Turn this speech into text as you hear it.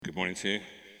Morning to you.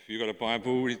 If you've got a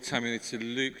Bible, would you turn me to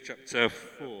Luke chapter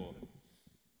 4?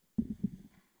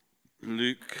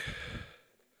 Luke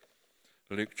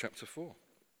chapter 4.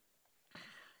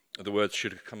 The words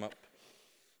should have come up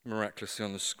miraculously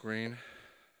on the screen.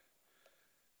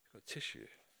 Got tissue.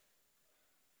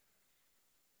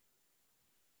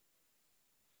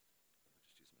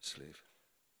 Just use my sleeve.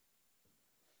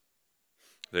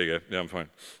 There you go. Yeah, I'm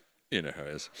fine. You know how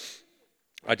it is.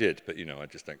 I did, but I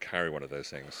just don't carry one of those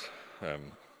things.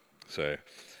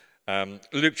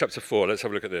 Luke chapter 4, let's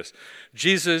have a look at this.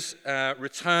 Jesus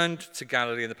returned to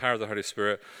Galilee in the power of the Holy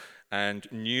Spirit, and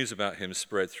news about him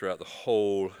spread throughout the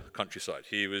whole countryside.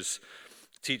 He was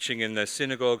teaching in their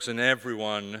synagogues, and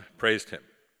everyone praised him.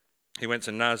 He went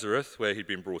to Nazareth, where he'd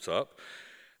been brought up,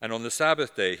 and on the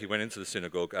Sabbath day he went into the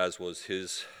synagogue, as was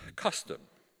his custom.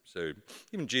 So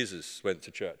even Jesus went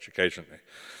to church occasionally.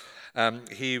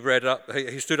 He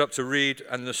stood up to read,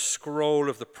 and the scroll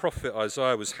of the prophet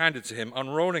Isaiah was handed to him.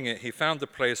 Unrolling it, he found the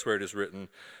place where it is written,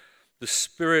 "The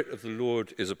Spirit of the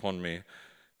Lord is upon me,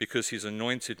 because he's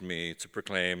anointed me to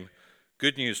proclaim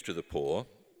good news to the poor.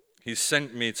 He's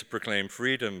sent me to proclaim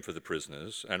freedom for the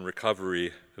prisoners and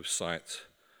recovery of sight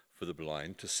for the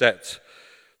blind, to set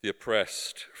the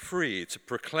oppressed free, to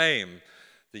proclaim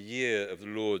the year of the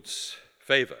Lord's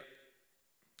favor."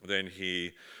 Then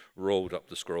he rolled up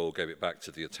the scroll, gave it back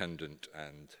to the attendant,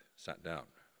 and sat down.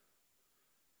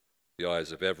 The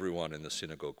eyes of everyone in the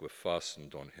synagogue were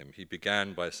fastened on him. He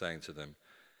began by saying to them,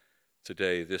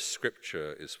 "Today this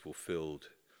scripture is fulfilled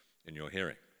in your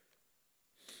hearing."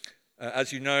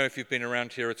 As you know, if you've been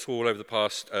around here at all over the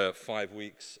past 5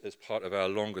 weeks, as part of our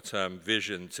longer-term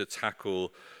vision to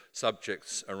tackle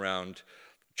subjects around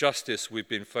justice, we've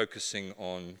been focusing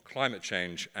on climate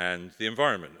change and the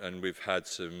environment, and we've had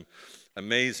some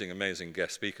amazing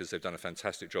guest speakers. They've done a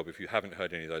fantastic job. If you haven't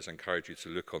heard any of those, I encourage you to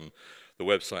look on the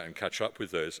website and catch up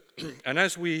with those. And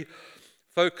as we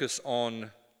focus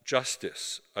on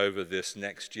justice over this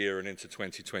next year and into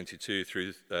 2022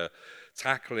 through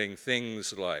tackling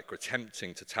things like, or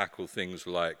attempting to tackle things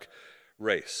like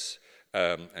race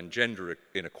and gender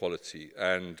inequality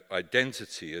and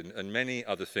identity and many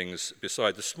other things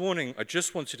beside, this morning I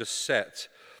just wanted to set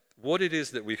what it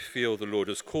is that we feel the Lord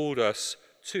has called us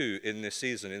to in this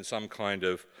season in some kind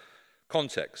of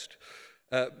context.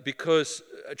 Because,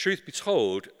 truth be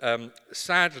told,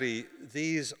 sadly,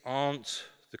 these aren't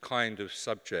the kind of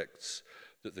subjects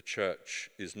that the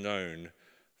church is known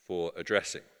for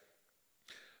addressing.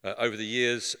 Over the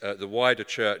years, the wider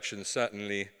church, and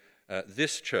certainly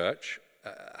this church,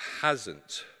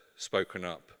 hasn't spoken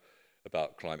up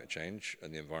about climate change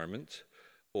and the environment,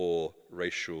 or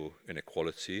racial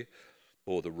inequality,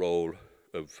 or the role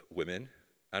of women,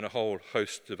 and a whole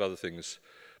host of other things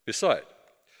beside.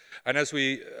 And as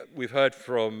we've heard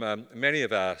from many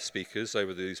of our speakers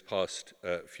over these past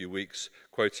few weeks,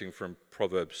 quoting from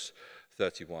Proverbs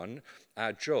 31,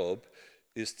 our job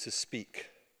is to speak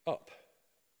up.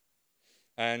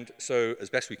 And so, as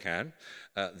best we can,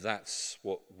 that's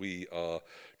what we are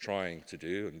trying to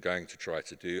do and going to try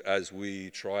to do as we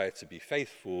try to be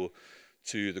faithful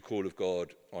to the call of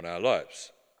God on our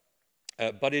lives.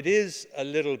 But it is a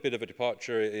little bit of a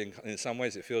departure in some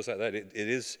ways. It feels like that.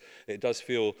 It does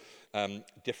feel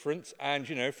different.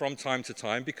 And, from time to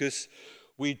time, because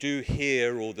we do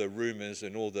hear all the rumors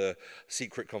and all the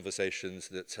secret conversations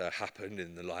that happen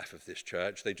in the life of this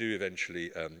church, they do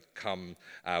eventually come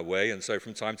our way. And so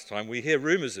from time to time, we hear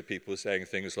rumors of people saying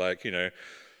things like,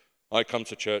 I come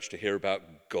to church to hear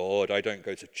about God. I don't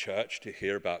go to church to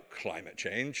hear about climate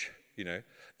change,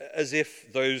 as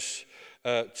if those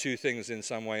two things in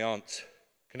some way aren't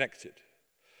connected.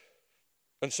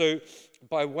 And so,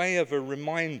 by way of a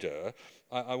reminder,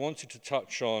 I wanted to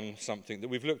touch on something that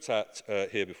we've looked at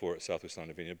here before at Southwest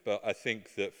London Vineyard, but I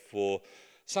think that for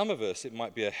some of us it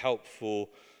might be a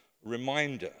helpful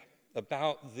reminder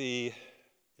about the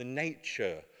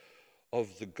nature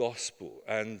of the gospel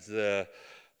and the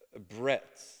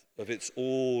breadth of its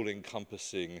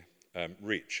all-encompassing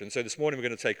reach. And so this morning we're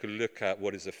going to take a look at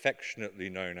what is affectionately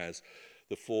known as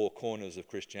the four corners of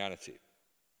Christianity.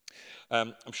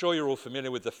 I'm sure you're all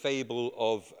familiar with the fable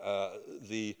of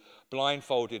the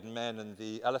blindfolded men and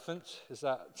the elephant. Is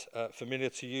that familiar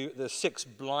to you? The 6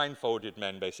 blindfolded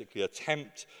men basically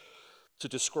attempt to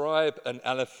describe an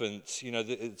elephant.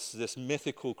 It's this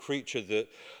mythical creature that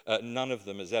none of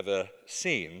them has ever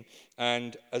seen.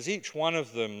 And as each one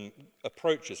of them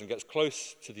approaches and gets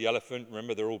close to the elephant,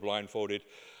 remember they're all blindfolded,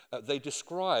 they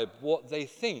describe what they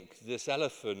think this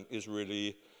elephant is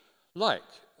really like.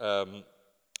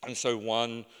 And so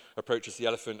one approaches the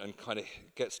elephant and kind of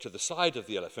gets to the side of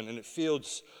the elephant, and it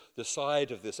feels the side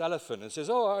of this elephant and says,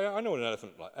 "Oh, I know what an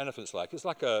elephant's like. It's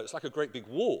like a great big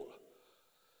wall."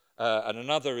 And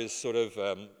another is sort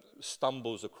of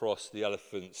stumbles across the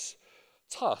elephant's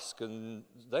tusk, and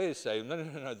they say,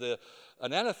 "No.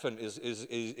 An elephant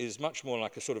is much more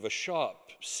like a sort of a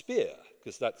sharp spear,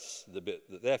 because that's the bit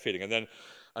that they're feeling." And then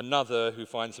another who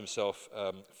finds himself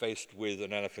faced with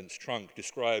an elephant's trunk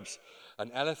describes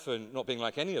an elephant not being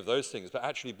like any of those things, but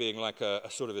actually being like a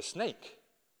sort of a snake.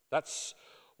 That's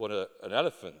what an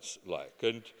elephant's like.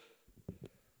 And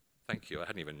thank you. I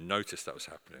hadn't even noticed that was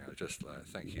happening. I just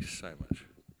thank you so much.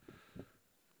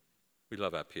 We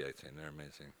love our PA team. They're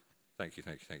amazing. Thank you.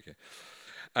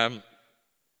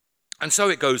 And so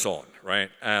it goes on, right?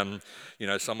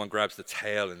 Someone grabs the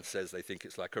tail and says they think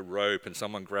it's like a rope, and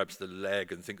someone grabs the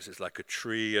leg and thinks it's like a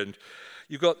tree. And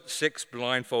you've got 6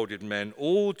 blindfolded men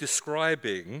all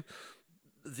describing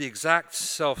the exact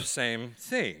self-same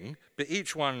thing, but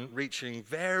each one reaching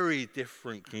very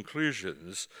different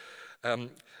conclusions,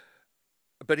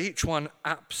 but each one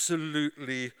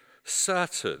absolutely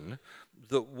certain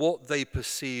that what they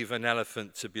perceive an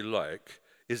elephant to be like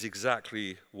is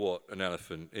exactly what an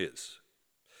elephant is.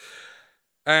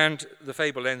 And the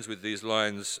fable ends with these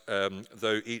lines,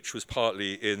 though each was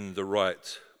partly in the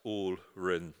right, all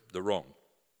were in the wrong.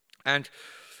 And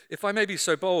if I may be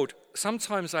so bold,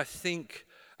 sometimes I think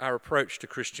our approach to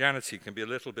Christianity can be a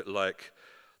little bit like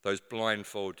those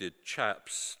blindfolded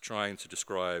chaps trying to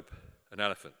describe an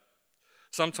elephant.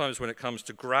 Sometimes when it comes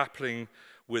to grappling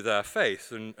with our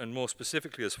faith, and more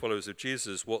specifically as followers of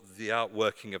Jesus, what the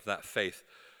outworking of that faith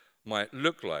might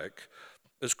look like,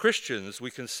 as Christians,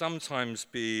 we can sometimes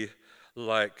be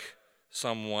like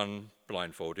someone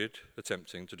blindfolded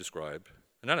attempting to describe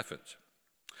an elephant.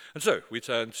 And so we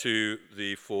turn to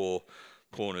the 4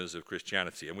 corners of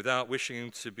Christianity. And without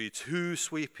wishing to be too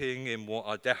sweeping in what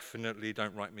are definitely,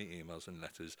 don't write me emails and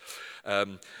letters,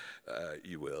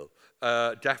 you will,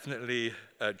 definitely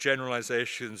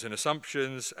generalizations and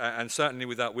assumptions, and certainly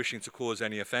without wishing to cause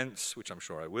any offense, which I'm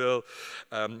sure I will,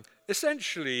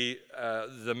 essentially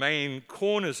the main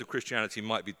corners of Christianity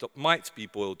might be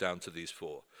boiled down to these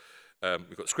 4.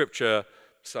 We've got scripture,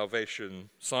 salvation,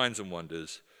 signs and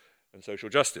wonders, and social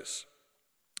justice.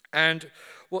 And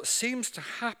what seems to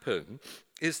happen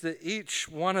is that each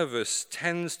one of us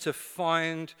tends to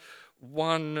find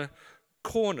one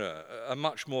corner a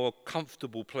much more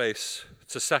comfortable place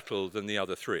to settle than the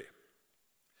other 3.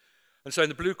 And so in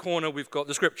the blue corner, we've got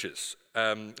the scriptures.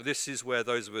 This is where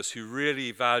those of us who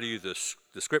really value the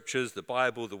scriptures, the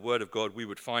Bible, the Word of God, we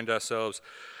would find ourselves.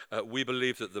 We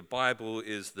believe that the Bible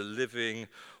is the living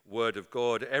Word of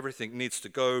God. Everything needs to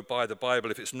go by the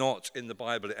Bible. If it's not in the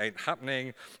Bible, it ain't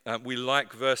happening. We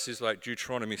like verses like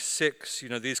Deuteronomy 6.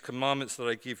 These commandments that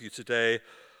I give you today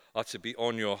are to be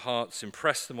on your hearts.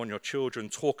 Impress them on your children.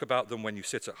 Talk about them when you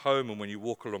sit at home and when you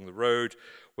walk along the road,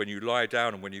 when you lie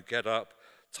down and when you get up.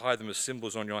 Tie them as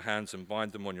symbols on your hands and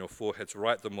bind them on your foreheads.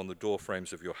 Write them on the door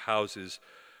frames of your houses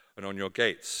and on your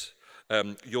gates.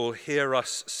 You'll hear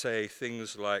us say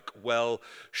things like, "Well,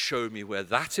 show me where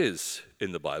that is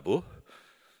in the Bible."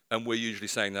 And we're usually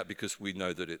saying that because we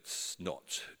know that it's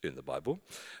not in the Bible.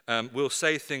 We'll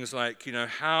say things like,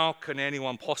 how can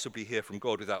anyone possibly hear from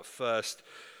God without first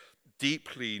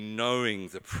deeply knowing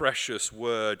the precious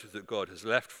word that God has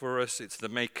left for us? It's the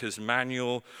maker's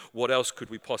manual. What else could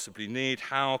we possibly need?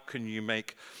 How can you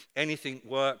make anything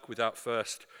work without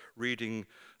first reading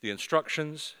the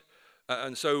instructions?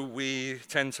 And so we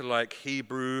tend to like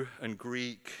Hebrew and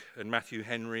Greek and Matthew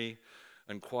Henry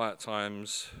and quiet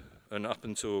times. And up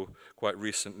until quite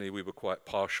recently, we were quite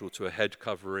partial to a head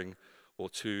covering or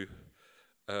 2.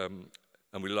 And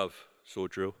we love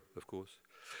sword drill, of course.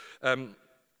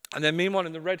 And then meanwhile,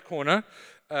 in the red corner,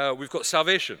 we've got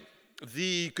salvation,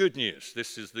 the good news.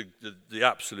 This is the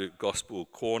absolute gospel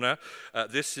corner.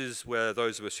 This is where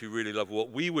those of us who really love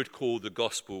what we would call the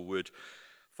gospel would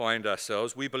find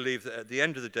ourselves. We believe that at the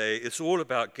end of the day, it's all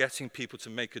about getting people to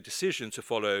make a decision to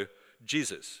follow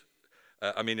Jesus.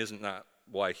 Isn't that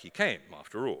why he came,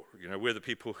 after all? We're the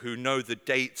people who know the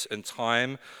date and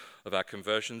time of our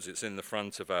conversions. It's in the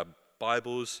front of our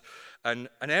Bibles, and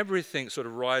everything sort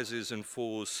of rises and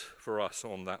falls for us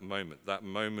on that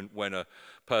moment when a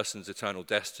person's eternal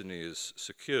destiny is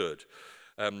secured.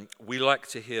 We like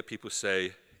to hear people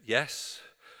say yes.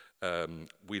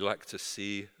 We like to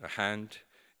see a hand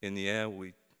in the air.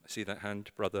 We see that hand,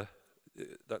 brother.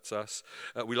 That's us.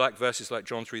 We like verses like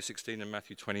John 3:16 and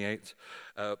Matthew 28.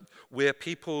 We're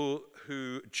people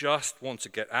who just want to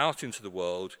get out into the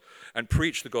world and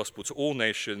preach the gospel to all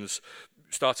nations,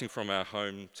 starting from our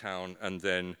hometown and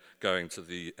then going to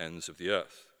the ends of the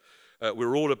earth.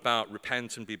 We're all about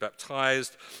repent and be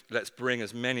baptized. Let's bring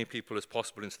as many people as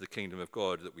possible into the kingdom of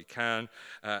God that we can.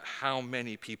 How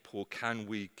many people can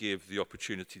we give the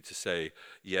opportunity to say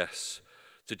yes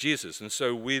to Jesus? And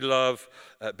so we love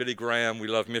Billy Graham, we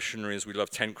love missionaries, we love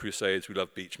tent crusades, we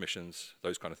love beach missions,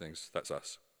 those kind of things. That's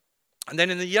us. And then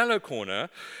in the yellow corner,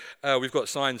 we've got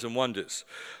signs and wonders.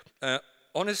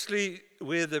 Honestly,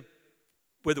 we're the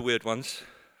weird ones.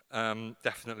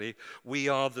 Definitely. We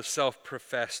are the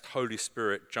self-professed Holy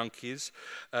Spirit junkies.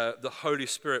 The Holy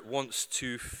Spirit wants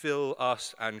to fill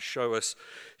us and show us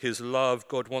his love.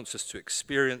 God wants us to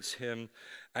experience him,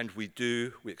 and we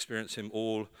do. We experience him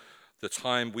all the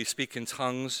time. We speak in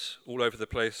tongues all over the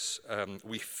place.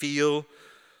 We feel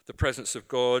the presence of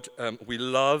God. We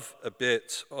love a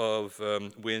bit of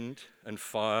wind and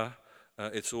fire.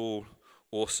 It's all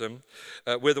awesome.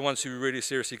 We're the ones who really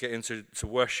seriously get into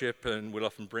worship, and we'll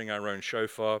often bring our own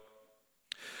shofar.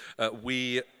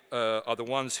 We are the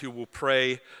ones who will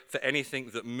pray for anything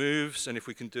that moves, and if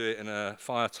we can do it in a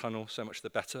fire tunnel, so much the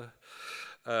better.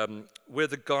 We're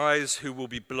the guys who will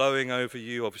be blowing over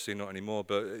you, obviously not anymore,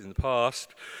 but in the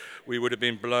past, we would have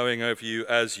been blowing over you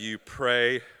as you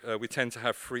pray. We tend to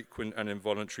have frequent and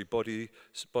involuntary bodily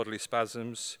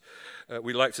spasms.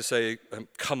 We like to say,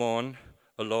 come on,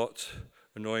 a lot,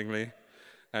 annoyingly,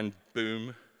 and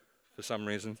boom, for some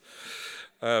reason.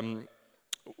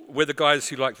 We're the guys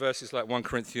who like verses like 1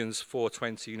 Corinthians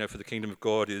 4:20, for the kingdom of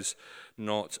God is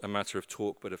not a matter of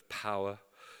talk, but of power.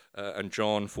 And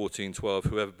John 14:12,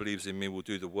 whoever believes in me will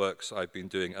do the works I've been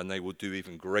doing, and they will do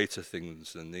even greater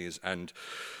things than these. And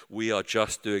we are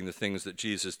just doing the things that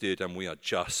Jesus did, and we are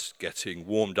just getting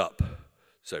warmed up.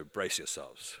 So brace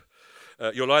yourselves.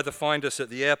 You'll either find us at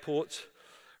the airport,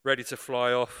 ready to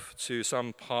fly off to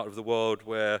some part of the world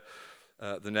where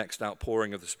the next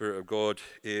outpouring of the Spirit of God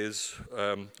is.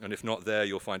 And if not there,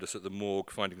 you'll find us at the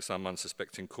morgue, finding some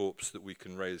unsuspecting corpse that we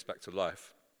can raise back to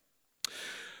life.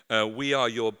 We are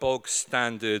your bog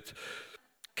standard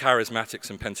charismatics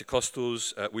and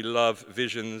Pentecostals. We love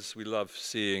visions, we love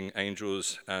seeing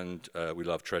angels, and we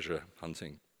love treasure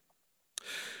hunting.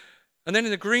 And then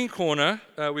in the green corner,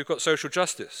 we've got social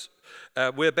justice.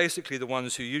 We're basically the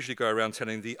ones who usually go around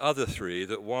telling the other three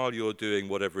that while you're doing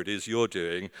whatever it is you're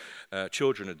doing,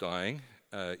 children are dying,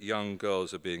 young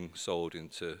girls are being sold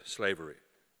into slavery.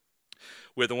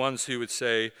 We're the ones who would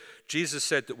say, Jesus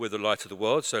said that we're the light of the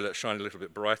world, so let's shine a little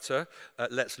bit brighter.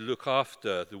 Let's look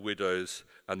after the widows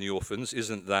and the orphans.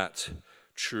 Isn't that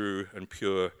true and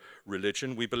pure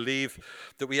religion? We believe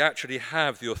that we actually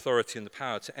have the authority and the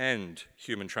power to end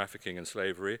human trafficking and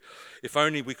slavery. If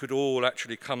only we could all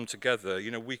actually come together,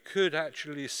 we could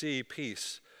actually see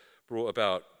peace brought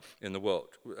about in the world.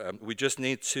 We just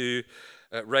need to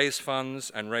raise funds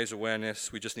and raise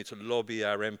awareness. We just need to lobby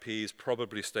our MPs,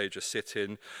 probably stage a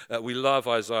sit-in. We love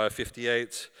Isaiah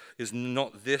 58. Is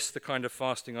not this the kind of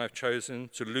fasting I've chosen?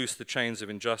 To loose the chains of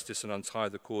injustice and untie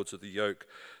the cords of the yoke,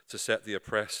 to set the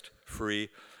oppressed free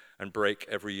and break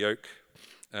every yoke.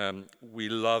 We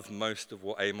love most of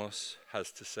what Amos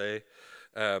has to say.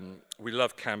 We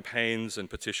love campaigns and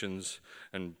petitions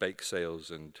and bake sales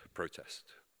and protest.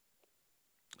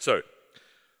 So,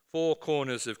 4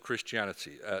 corners of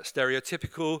Christianity.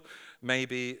 Stereotypical,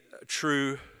 maybe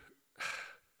true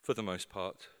for the most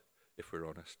part, if we're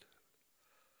honest.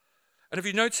 And have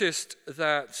you noticed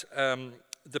that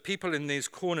the people in these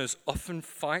corners often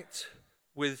fight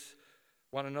with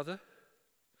one another?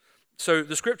 So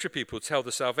the scripture people tell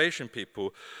the salvation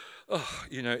people,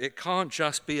 it can't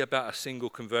just be about a single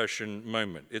conversion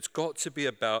moment. It's got to be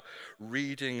about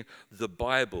reading the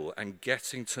Bible and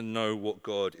getting to know what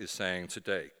God is saying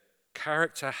today.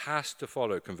 Character has to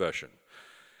follow conversion.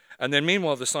 And then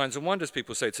meanwhile, the signs and wonders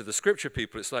people say to the scripture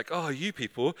people, it's like, you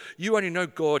people, you only know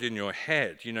God in your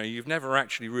head. You've never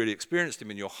actually really experienced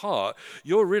him in your heart.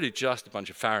 You're really just a bunch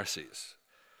of Pharisees.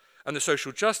 And the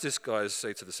social justice guys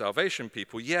say to the salvation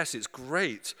people, yes, it's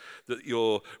great that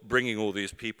you're bringing all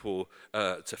these people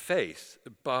to faith,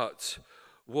 but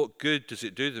what good does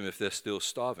it do them if they're still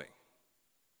starving?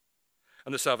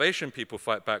 And the salvation people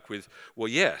fight back with, well,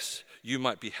 yes, you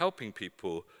might be helping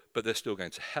people, but they're still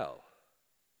going to hell.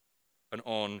 And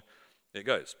on it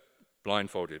goes.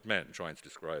 Blindfolded men trying to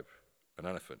describe an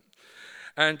elephant.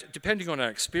 And depending on our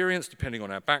experience, depending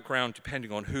on our background,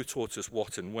 depending on who taught us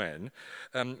what and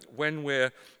when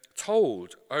we're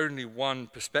told only one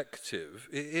perspective,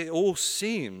 it all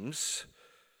seems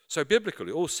so biblical,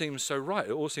 it all seems so right,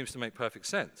 it all seems to make perfect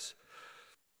sense.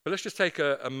 But let's just take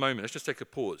a moment, let's just take a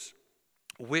pause.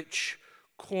 Which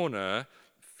corner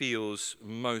feels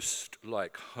most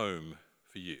like home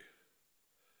for you?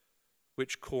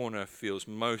 Which corner feels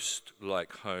most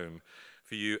like home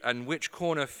for you, and which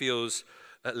corner feels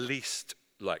at least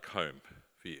like home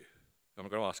for you? I'm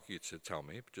going to ask you to tell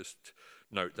me, but just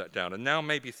note that down. And now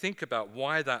maybe think about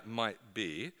why that might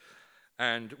be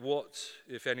and what,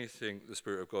 if anything, the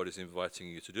Spirit of God is inviting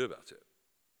you to do about it.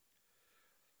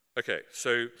 Okay,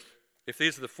 so if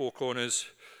these are the four corners,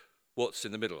 what's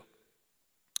in the middle?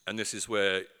 And this is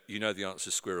where you know the answer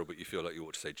is squirrel, but you feel like you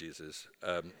ought to say Jesus.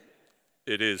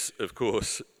 It is, of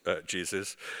course,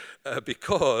 Jesus,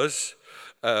 because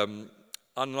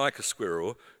unlike a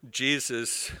squirrel,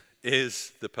 Jesus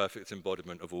is the perfect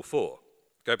embodiment of all four.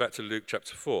 Go back to Luke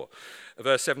chapter 4.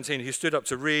 Verse 17, he stood up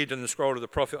to read, and the scroll of the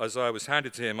prophet Isaiah was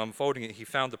handed to him. Unfolding it, he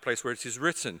found the place where it is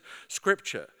written,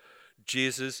 Scripture,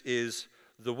 Jesus is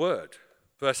the Word.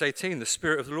 Verse 18, the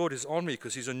Spirit of the Lord is on me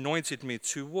because he's anointed me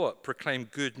to what? Proclaim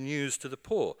good news to the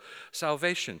poor.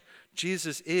 Salvation.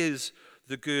 Jesus is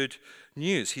the good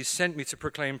news. He sent me to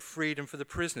proclaim freedom for the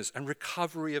prisoners and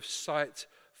recovery of sight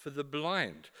for the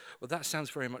blind. Well, that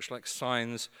sounds very much like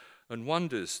signs and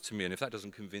wonders to me. And if that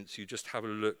doesn't convince you, just have a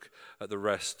look at the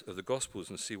rest of the Gospels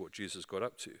and see what Jesus got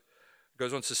up to. It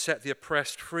goes on to set the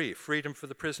oppressed free, freedom for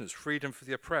the prisoners, freedom for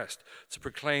the oppressed, to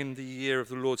proclaim the year of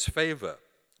the Lord's favor,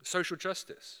 social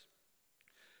justice,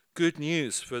 good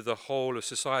news for the whole of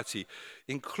society,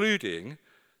 including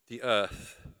the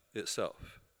earth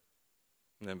itself.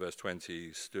 And then verse 20,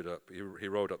 he stood up, he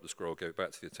rolled up the scroll, gave it back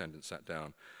to the attendant, sat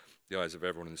down. The eyes of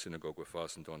everyone in the synagogue were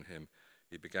fastened on him.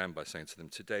 He began by saying to them,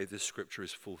 today this scripture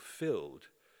is fulfilled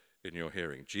in your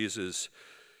hearing. Jesus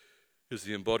is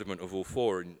the embodiment of all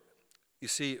four. And you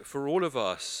see, for all of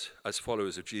us as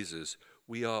followers of Jesus,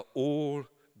 we are all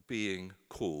being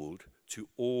called to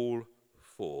all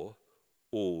four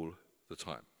all the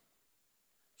time.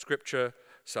 Scripture,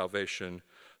 salvation,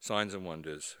 signs and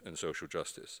wonders, and social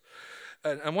justice.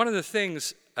 And one of the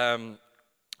things,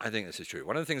 I think this is true,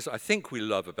 one of the things I think we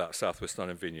love about Southwest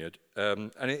London Vineyard,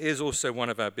 and it is also one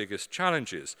of our biggest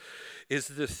challenges, is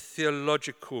the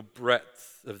theological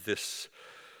breadth of this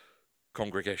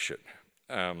congregation.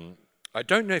 I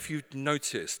don't know if you've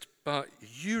noticed, but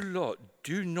you lot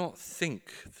do not think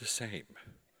the same.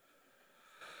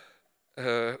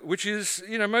 Which is,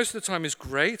 most of the time is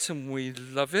great and we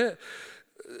love it.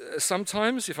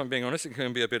 Sometimes, if I'm being honest, it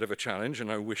can be a bit of a challenge,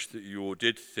 and I wish that you all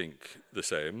did think the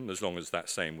same, as long as that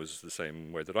same was the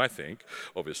same way that I think,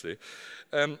 obviously.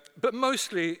 But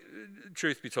mostly,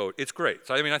 truth be told, it's great.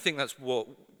 I think it's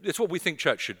what we think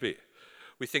church should be.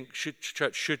 We think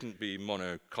church shouldn't be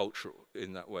monocultural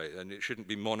in that way, and it shouldn't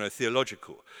be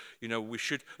monotheological. We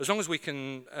should, as long as we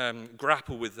can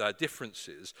grapple with our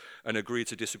differences and agree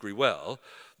to disagree well,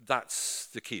 that's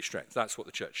the key strength. That's what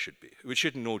the church should be. We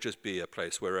shouldn't all just be a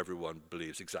place where everyone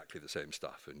believes exactly the same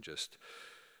stuff and just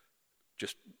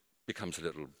becomes a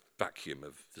little vacuum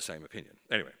of the same opinion.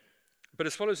 Anyway, but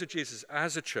as followers of Jesus,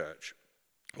 as a church,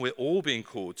 we're all being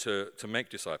called to make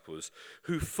disciples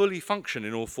who fully function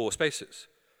in all four spaces: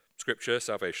 Scripture,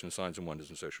 salvation, signs and wonders,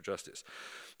 and social justice.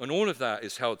 And all of that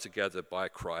is held together by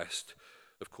Christ,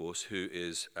 of course, who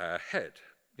is our head.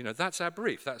 That's our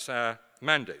brief, that's our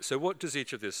mandate. So what does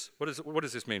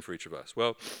this mean for each of us?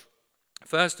 Well,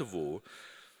 first of all,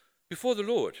 before the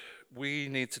Lord, we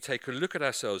need to take a look at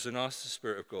ourselves and ask the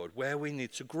Spirit of God where we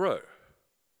need to grow.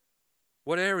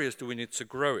 What areas do we need to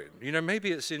grow in?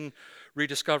 Maybe it's in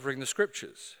rediscovering the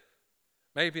Scriptures.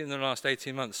 Maybe in the last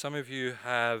 18 months, some of you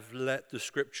have let the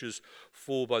Scriptures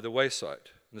fall by the wayside,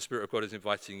 and the Spirit of God is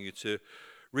inviting you to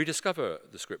rediscover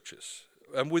the Scriptures.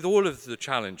 And with all of the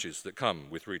challenges that come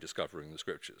with rediscovering the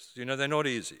Scriptures, they're not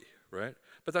easy, right?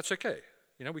 But that's okay.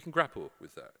 We can grapple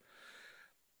with that.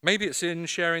 Maybe it's in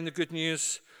sharing the good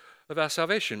news of our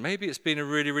salvation. Maybe it's been a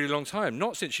really, really long time,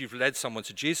 not since you've led someone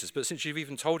to Jesus, but since you've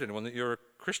even told anyone that you're a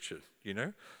Christian,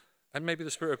 And maybe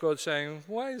the Spirit of God saying,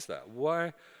 why is that?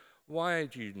 Why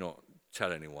do you not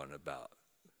tell anyone about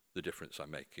the difference I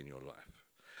make in your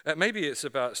life? Maybe it's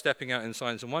about stepping out in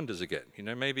signs and wonders again.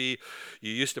 Maybe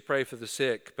you used to pray for the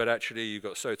sick, but actually you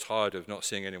got so tired of not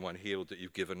seeing anyone healed that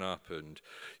you've given up, and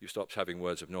you stopped having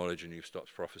words of knowledge, and you've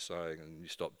stopped prophesying, and you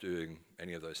stopped doing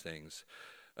any of those things.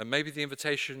 And maybe the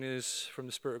invitation is from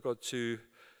the Spirit of God to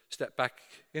step back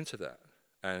into that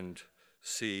and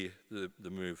see the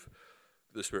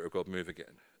Spirit of God move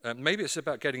again. Maybe it's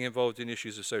about getting involved in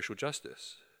issues of social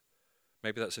justice.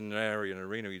 Maybe that's an area, an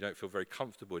arena where you don't feel very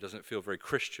comfortable. It doesn't feel very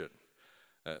Christian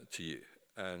to you.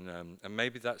 And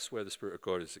maybe that's where the Spirit of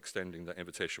God is extending that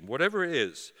invitation. Whatever it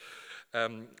is,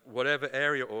 whatever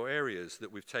area or areas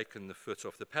that we've taken the foot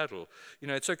off the pedal,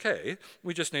 it's okay.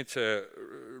 We just need to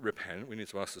repent. We need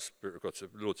to ask the Spirit of God, the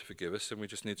Lord, to forgive us, and we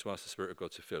just need to ask the Spirit of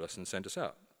God to fill us and send us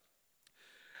out.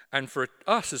 And for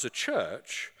us as a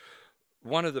church,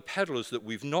 one of the pedals that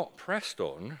we've not pressed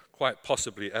on, quite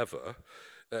possibly ever,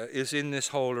 is in this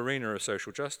whole arena of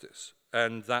social justice.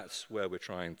 And that's where we're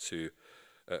trying to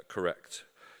correct.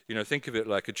 Think of it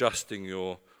like adjusting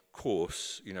your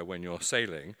course, when you're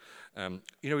sailing.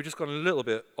 We just got a little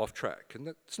bit off track. And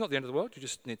it's not the end of the world. You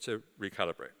just need to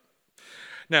recalibrate.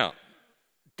 Now,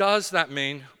 does that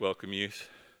mean, welcome youth,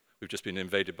 we've just been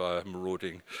invaded by a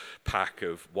marauding pack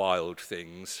of wild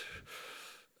things.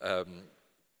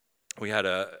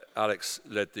 Alex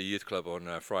led the youth club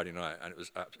on Friday night, and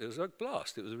it was a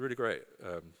blast. It was really great.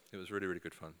 It was really, really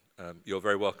good fun. You're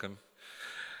very welcome.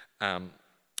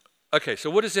 Okay, so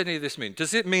what does any of this mean?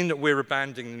 Does it mean that we're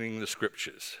abandoning the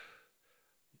scriptures?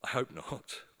 I hope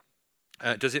not.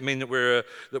 Does it mean that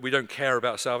we don't care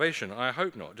about salvation? I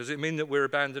hope not. Does it mean that we're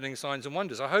abandoning signs and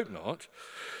wonders? I hope not.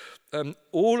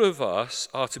 All of us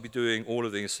are to be doing all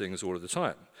of these things all of the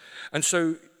time. And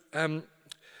so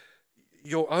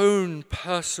your own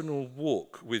personal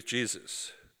walk with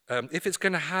Jesus, if it's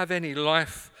going to have any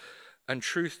life and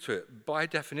truth to it, by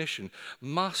definition,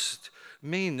 must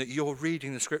mean that you're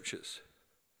reading the scriptures.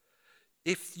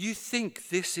 If you think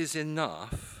this is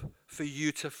enough for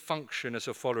you to function as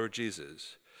a follower of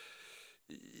Jesus,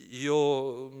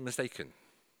 you're mistaken.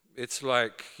 It's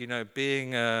like,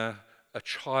 being a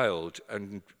child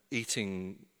and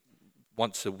eating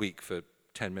once a week for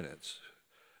 10 minutes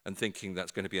and thinking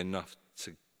that's going to be enough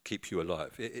to keep you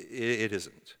alive. It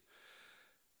isn't.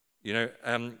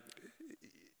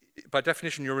 By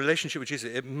definition, your relationship with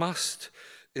Jesus, it must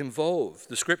involve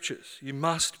the scriptures. You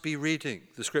must be reading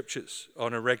the scriptures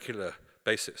on a regular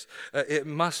basis. It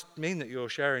must mean that you're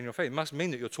sharing your faith. It must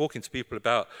mean that you're talking to people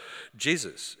about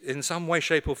Jesus in some way,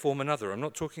 shape, or form or another. I'm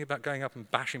not talking about going up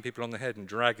and bashing people on the head and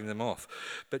dragging them off,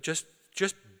 but just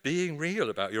being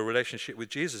real about your relationship with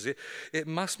Jesus. It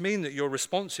must mean that you're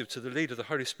responsive to the lead of the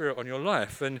Holy Spirit on your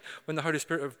life. And when the Holy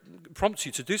Spirit prompts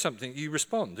you to do something, you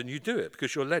respond and you do it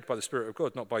because you're led by the Spirit of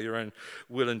God, not by your own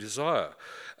will and desire.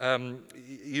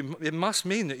 It must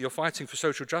mean that you're fighting for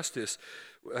social justice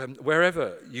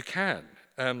wherever you can,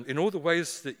 in all the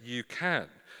ways that you can.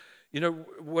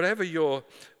 Whatever your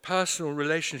personal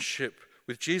relationship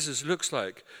with Jesus looks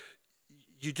like,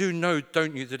 you do know,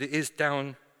 don't you, that it is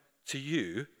down to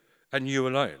you and you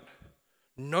alone.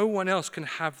 No one else can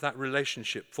have that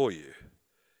relationship for you.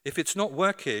 If it's not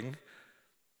working,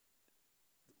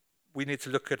 we need to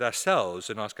look at ourselves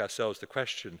and ask ourselves the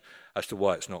question as to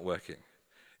why it's not working.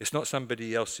 It's not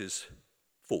somebody else's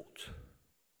fault,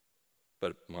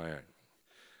 but my own.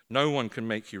 No one can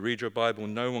make you read your Bible.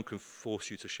 No one can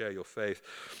force you to share your faith.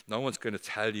 No one's going to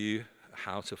tell you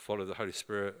how to follow the Holy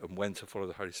Spirit and when to follow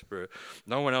the Holy Spirit.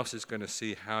 No one else is going to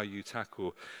see how you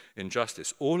tackle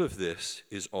injustice. All of this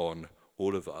is on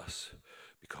all of us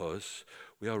because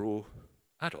we are all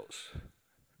adults,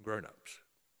 grown-ups.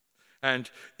 And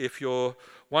if you're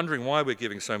wondering why we're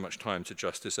giving so much time to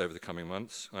justice over the coming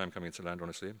months, I am coming to land,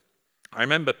 honestly. I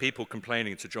remember people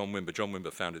complaining to John Wimber. John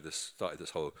Wimber started this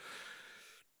whole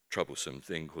troublesome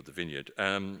thing called the Vineyard.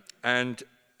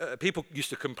 People used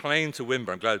to complain to Wimber,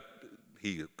 I'm glad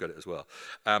he got it as well,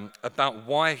 about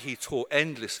why he taught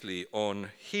endlessly on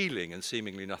healing and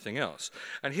seemingly nothing else.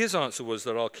 And his answer was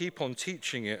that I'll keep on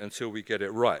teaching it until we get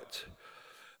it right.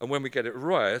 And when we get it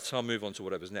right, I'll move on to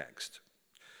whatever's next.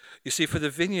 You see, for the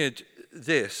Vineyard,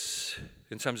 this,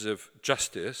 in terms of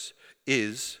justice,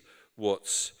 is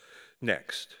what's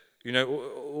next.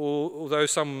 Although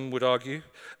some would argue,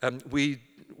 we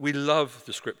love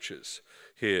the scriptures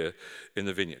here in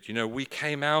the Vineyard. We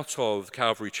came out of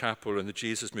Calvary Chapel and the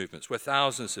Jesus movements where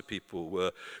thousands of people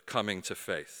were coming to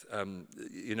faith.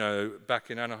 Back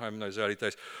in Anaheim in those early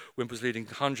days, Wimp was leading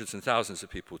hundreds and thousands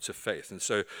of people to faith. And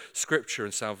so scripture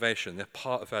and salvation, they're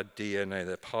part of our DNA,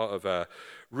 they're part of our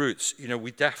roots.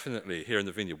 We definitely, here in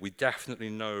the Vineyard, we definitely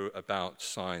know about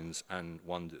signs and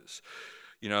wonders.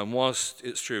 And whilst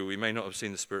it's true, we may not have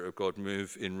seen the Spirit of God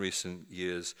move in recent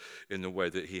years in the way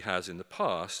that he has in the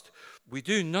past, we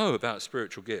do know about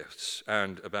spiritual gifts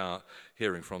and about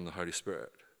hearing from the Holy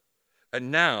Spirit.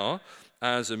 And now,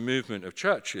 as a movement of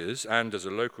churches and as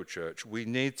a local church, we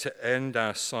need to end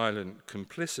our silent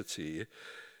complicity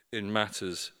in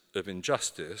matters of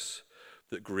injustice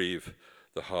that grieve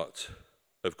the heart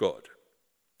of God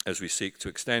as we seek to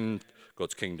extend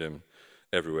God's kingdom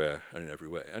everywhere and in every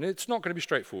way. And it's not going to be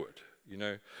straightforward,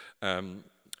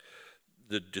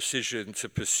 the decision to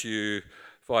pursue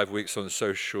 5 weeks on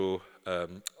social,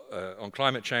 on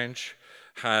climate change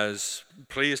has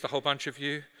pleased a whole bunch of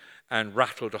you and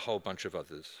rattled a whole bunch of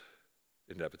others,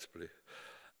 inevitably.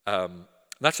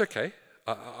 That's okay.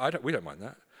 We don't mind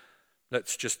that.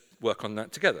 Let's just work on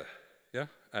that together, yeah?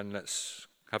 and let's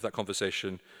have that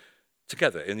conversation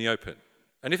together in the open.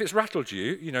 And if it's rattled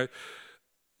you,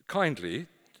 kindly,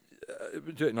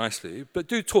 do it nicely, but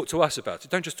do talk to us about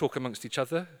it. Don't just talk amongst each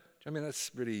other. I mean,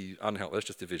 that's really unhelpful. That's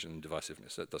just division and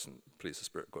divisiveness. That doesn't please the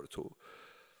Spirit of God at all.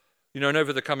 And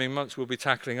over the coming months, we'll be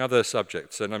tackling other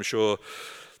subjects, and I'm sure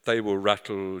they will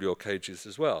rattle your cages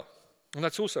as well. And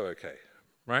that's also okay,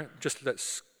 right? Just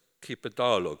let's keep a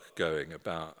dialogue going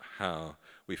about how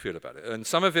we feel about it. And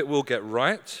some of it will get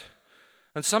right,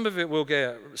 and some of it will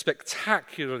get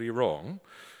spectacularly wrong.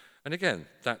 And again,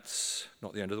 that's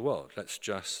not the end of the world. Let's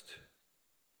just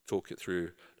talk it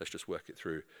through. Let's just work it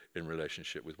through in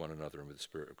relationship with one another and with the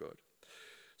Spirit of God.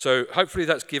 So hopefully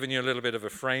that's given you a little bit of a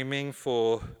framing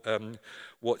for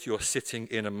what you're sitting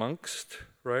in amongst,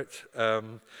 right?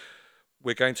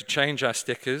 We're going to change our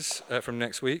stickers from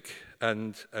next week,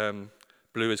 and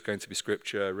blue is going to be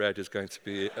scripture, red is going to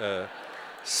be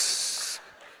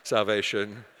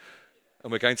salvation,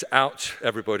 and we're going to out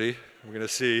everybody. We're going to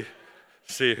see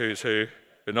who's who.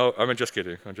 No, I'm just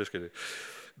kidding.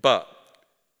 But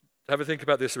have a think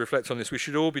about this, reflect on this. We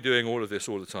should all be doing all of this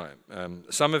all the time.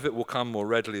 Some of it will come more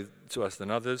readily to us than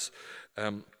others,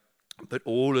 but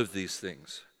all of these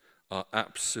things are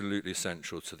absolutely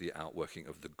essential to the outworking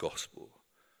of the gospel.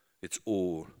 It's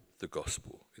all the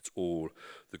gospel. It's all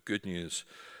the good news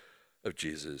of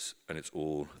Jesus, and it's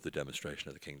all the demonstration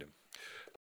of the kingdom.